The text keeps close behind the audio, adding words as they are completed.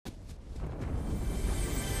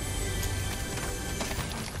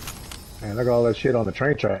Man, look at all that shit on the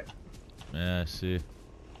train track. Yeah, I see.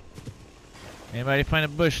 Anybody find a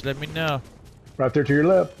bush? Let me know. Right there to your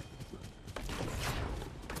left.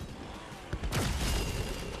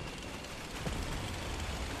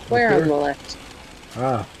 Where on the left?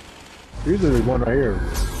 Ah. Usually there's one right here.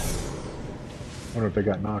 Wonder if they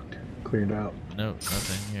got knocked, cleaned out. Nope,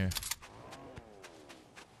 nothing here.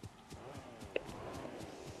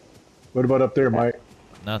 What about up there, Mike?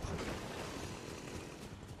 Nothing.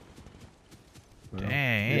 Well, Dang,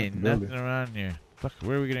 yeah, ain't nothing around here. Fuck,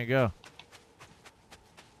 where are we gonna go?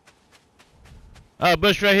 Oh,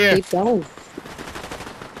 bush right here. Keep going.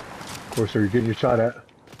 Of course, are you getting your shot at?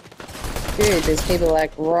 Dude, there's people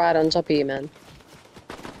like right on top of you, man.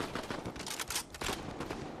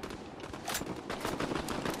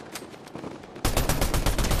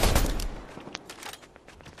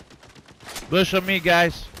 Bush on me,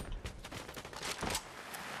 guys.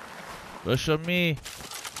 Bush on me.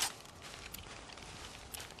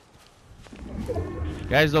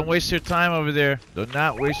 Guys, don't waste your time over there. Do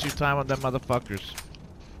not waste your time on them motherfuckers.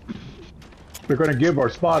 They're going to give our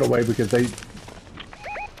spot away because they...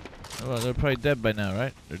 Oh, well, they're probably dead by now,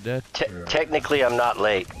 right? They're dead? Technically, I'm not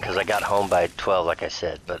late because I got home by 12, like I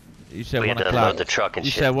said, but You said we 1 had to o'clock. unload the truck and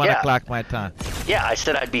You shit. said 1 Yeah. o'clock my time. Yeah, I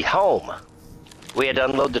said I'd be home. We had to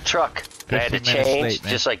unload the truck. I had to 15 minutes change, late,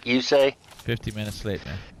 man. just like you say. 50 minutes late,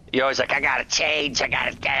 man. You're always like, I gotta change, I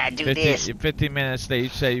gotta do this. 15 minutes late. You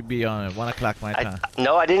said you'd be on at 1 o'clock my time.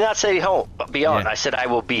 No, I did not say home, be on. Yeah. I said I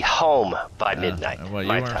will be home by midnight. Well, you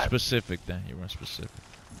my weren't time. specific then. You weren't specific.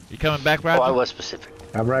 You coming back, Oh, Roger? I was specific.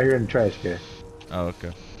 I'm right here in the trash can. Oh,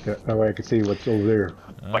 okay. That way I can see what's over there.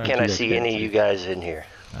 Why can't I see any of you guys in here?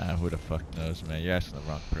 Ah, who the fuck knows, man? You're asking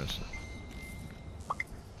the wrong person.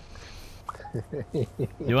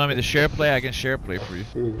 You want me to share play? I can share play for you.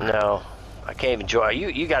 No, I can't even join.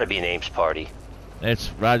 You gotta be an Ames party. It's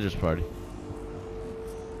Roger's party.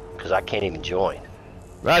 Because I can't even join.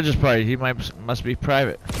 Roger's party. He must be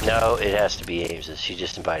private. No, it has to be Ames's. She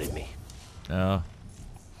just invited me. Oh.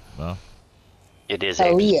 Well. It is Oh,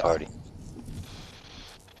 Ames's yeah. party.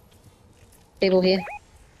 People here.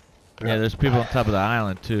 Yeah, there's people on top of the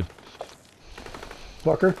island too.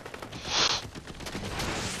 Fucker.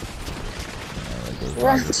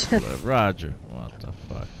 Roger. What the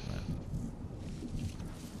fuck, man?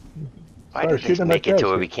 Why did they make it to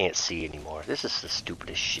where we can't see anymore? This is the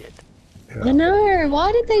stupidest shit. Yeah. I know.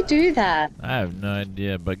 Why did they do that? I have no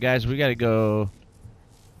idea. But guys, we gotta go.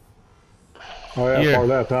 Oh yeah, Here. far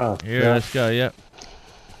left, huh? Here, Yeah. let's go. Yep.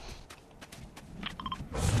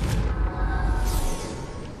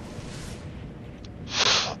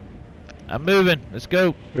 I'm moving. Let's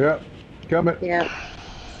go. Yeah. Coming. Yeah.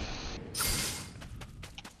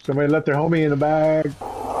 Somebody left their homie in the bag.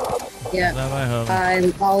 Yeah. Not my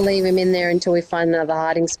home. I'll leave him in there until we find another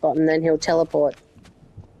hiding spot, and then he'll teleport.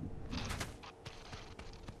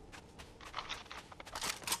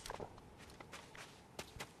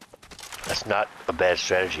 That's not a bad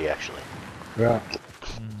strategy, actually. Yeah.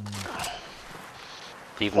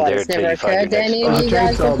 Even What, there it's until never you find your occurred to next any of spot. you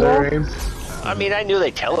guys Chainsaw there, before? Ames. I mean, I knew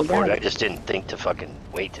they teleported. Yeah. I just didn't think to fucking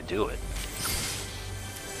wait to do it.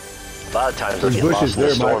 A lot of times they'll There's get lost bushes in the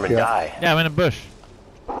there, storm Mike, and yeah. die. Yeah, I'm in a bush.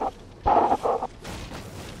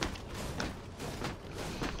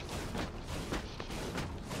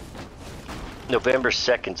 November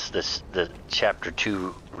 2nd's the chapter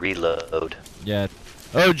 2 reload. Yeah.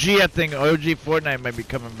 OG, I think OG Fortnite might be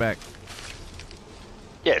coming back.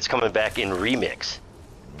 Yeah, it's coming back in remix,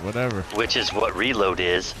 Whatever. which is what reload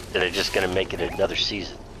is. They're just gonna make it another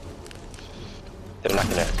season. They're not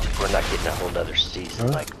gonna. We're not getting a whole nother season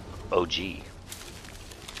Huh? like OG.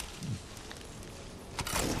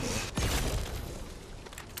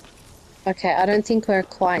 Okay, I don't think we're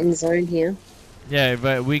quite in zone here. Yeah,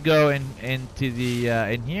 but we go into the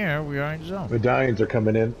in here. We are in zone. Medallions are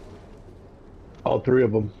coming in. All three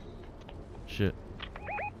of them. Shit.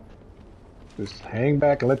 Just hang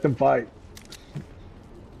back and let them fight.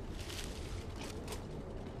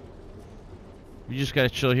 We just gotta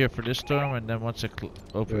chill here for this storm, and then once it Yeah.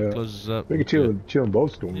 closes up. We can chill in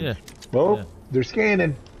both storms. Yeah. Oh, Yeah. they're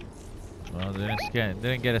scanning. Well, they didn't scan. They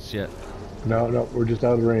didn't get us yet. No, we're just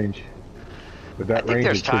out of range. But that I think range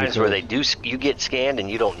there's is pretty times where close. they do. You get scanned and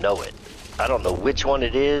you don't know it. I don't know which one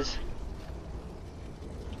it is,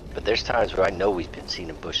 but there's times where I know we've been seen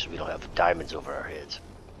in bushes. We don't have diamonds over our heads.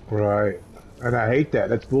 Right. And I hate that.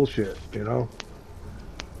 That's bullshit, you know?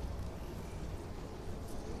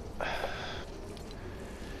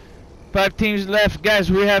 Five teams left,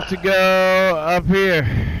 guys. We have to go up here,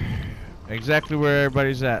 exactly where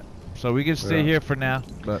everybody's at. So we can stay Yeah. here for now,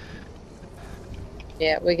 but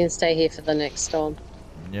Yeah, we can stay here for the next storm.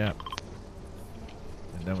 yeah.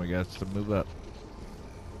 and then we got to move up.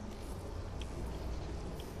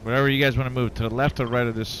 Whatever you guys want to move, to the left or right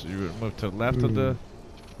of this. You move to the left of the,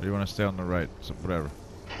 or you want to stay on the right? So whatever.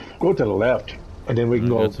 Go to the left, and then we can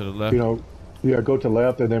go. To the left. You know, yeah, go to the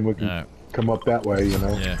left, and then we can Alright. come up that way. You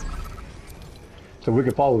know. Yeah. So we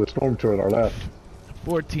can follow the storm to our left.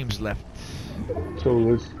 4 teams left. So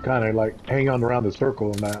let's kind of like hang on around the circle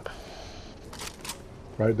on that.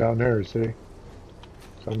 Right down there, see?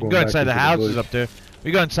 So I'm going Go back inside the into houses bush. up there.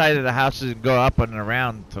 We go inside of the houses and go up and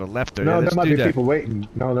around to the left there. No, Yeah, there let's might do be that. people waiting.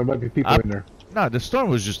 No, there might be people Up? in there. No, the storm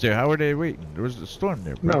was just there. How were they waiting? There was a storm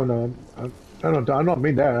there, bro. No, I don't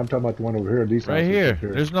mean that. I'm talking about the one over here. These Right houses here. up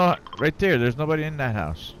here. There's no, right there. There's nobody in that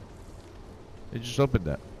house. They just opened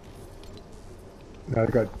that. Now I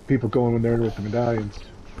got people going in there with the medallions.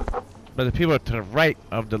 But the people are to the right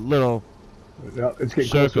of the little. Yeah, it's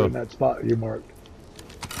getting Circle. closer in that spot you marked.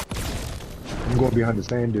 I'm going behind the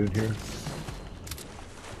sand dune here.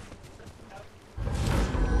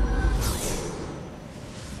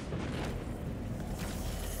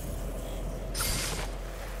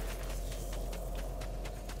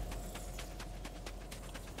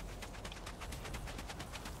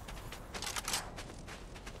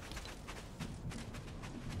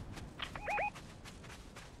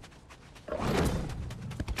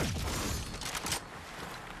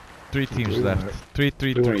 Three teams We left. wanna- 3,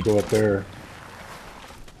 3, We want 3. to go up there.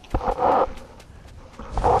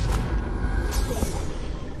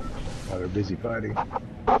 Oh, they're busy fighting.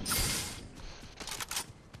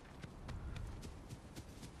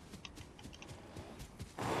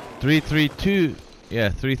 3, 3, 2. Yeah,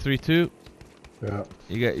 3, 3, 2.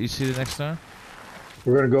 Yeah, You see the next one?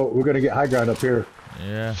 we're gonna go. We're gonna get high ground up here.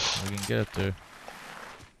 Yeah, we can get up there.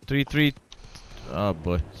 3, 3. Oh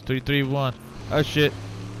boy, it's 3, 3, 1. Oh shit.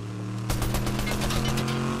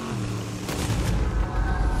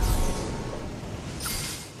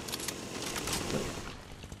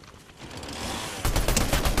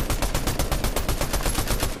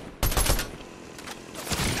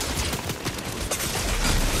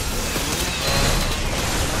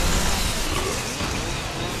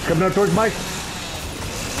 Coming up towards Mike.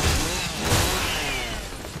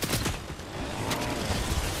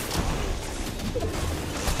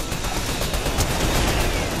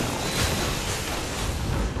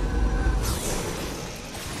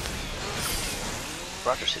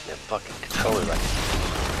 Roger's hitting that fucking controller like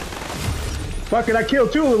Fuck it, I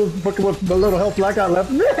killed two little fucking with the little health I got left.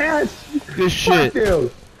 Yes. Good shit. Fuck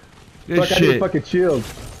you. Good Fuck, I need shit. fucking shield.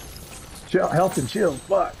 Health and shield.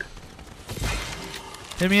 Fuck.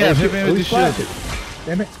 Hit me up. Hit me with the shield.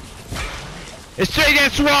 Damn it. It's 3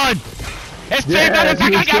 against 1. It's 3 Yeah, motherfuckers it's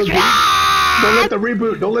still against good. 1. Don't let the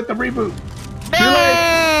reboot. Don't let the reboot. No! Too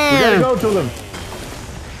late. We gotta go to them.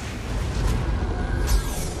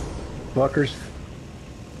 Fuckers.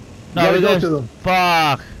 No, gotta we go gotta to them.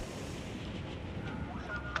 Fuck.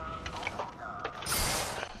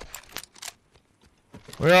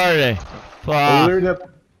 Where are they? Fuck.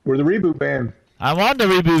 We're the reboot band. I'm on the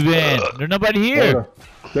reboot van. There's nobody here.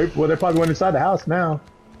 They probably went inside the house now.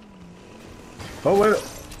 Oh wait.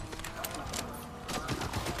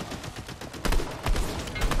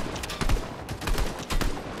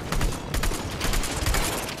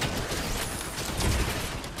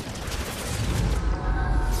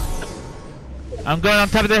 I'm going on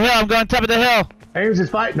top of the hill. I'm going on top of the hill. Ames is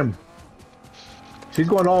fighting them. She's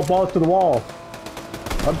going all balls to the wall.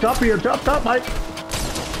 Up top here, top, Mike.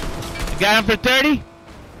 You got him for 30?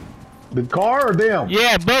 The car or them?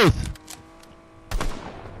 Yeah, both.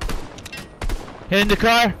 Hitting the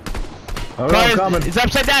car. Oh, Car I'm is, coming. it's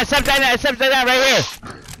upside down. It's upside down. It's upside down right here.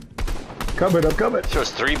 Coming, I'm coming. so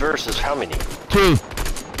it's 3 versus how many? 2.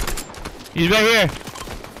 He's right here.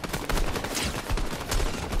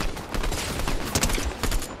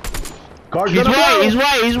 Car's He's gonna white. blow. He's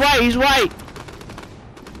white. He's white. He's white.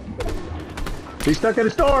 He's stuck in a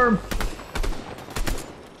storm.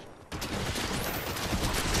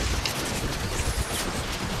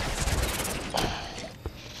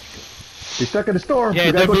 He's stuck in a storm. Yeah,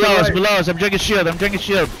 We they're gotta go to below the us. right. Below us. I'm drinking shield. I'm drinking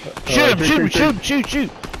shield. Shoot him. shoot, Shoot him. Shoot him. Shoot. Shoot.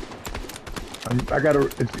 I gotta.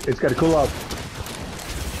 It's gotta cool off.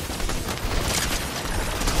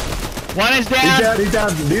 One is He's down. down. He's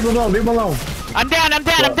down. Leave him alone. Leave him alone. I'm down. I'm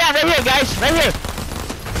down. I'm down. Right here, guys. Right here.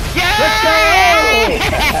 Yeah!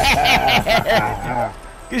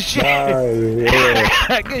 Good shit.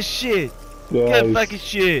 Nice. Good shit. Nice. Good fucking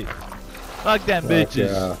shit. Fuck them bitches.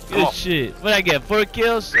 yeah. Good on. shit. What I get? 4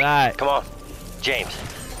 kills? Alright. Come on, James.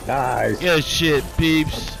 Nice. Good shit,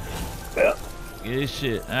 peeps. Yeah. Good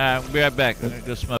shit. Alright, we'll be right back. I'm gonna go smoke.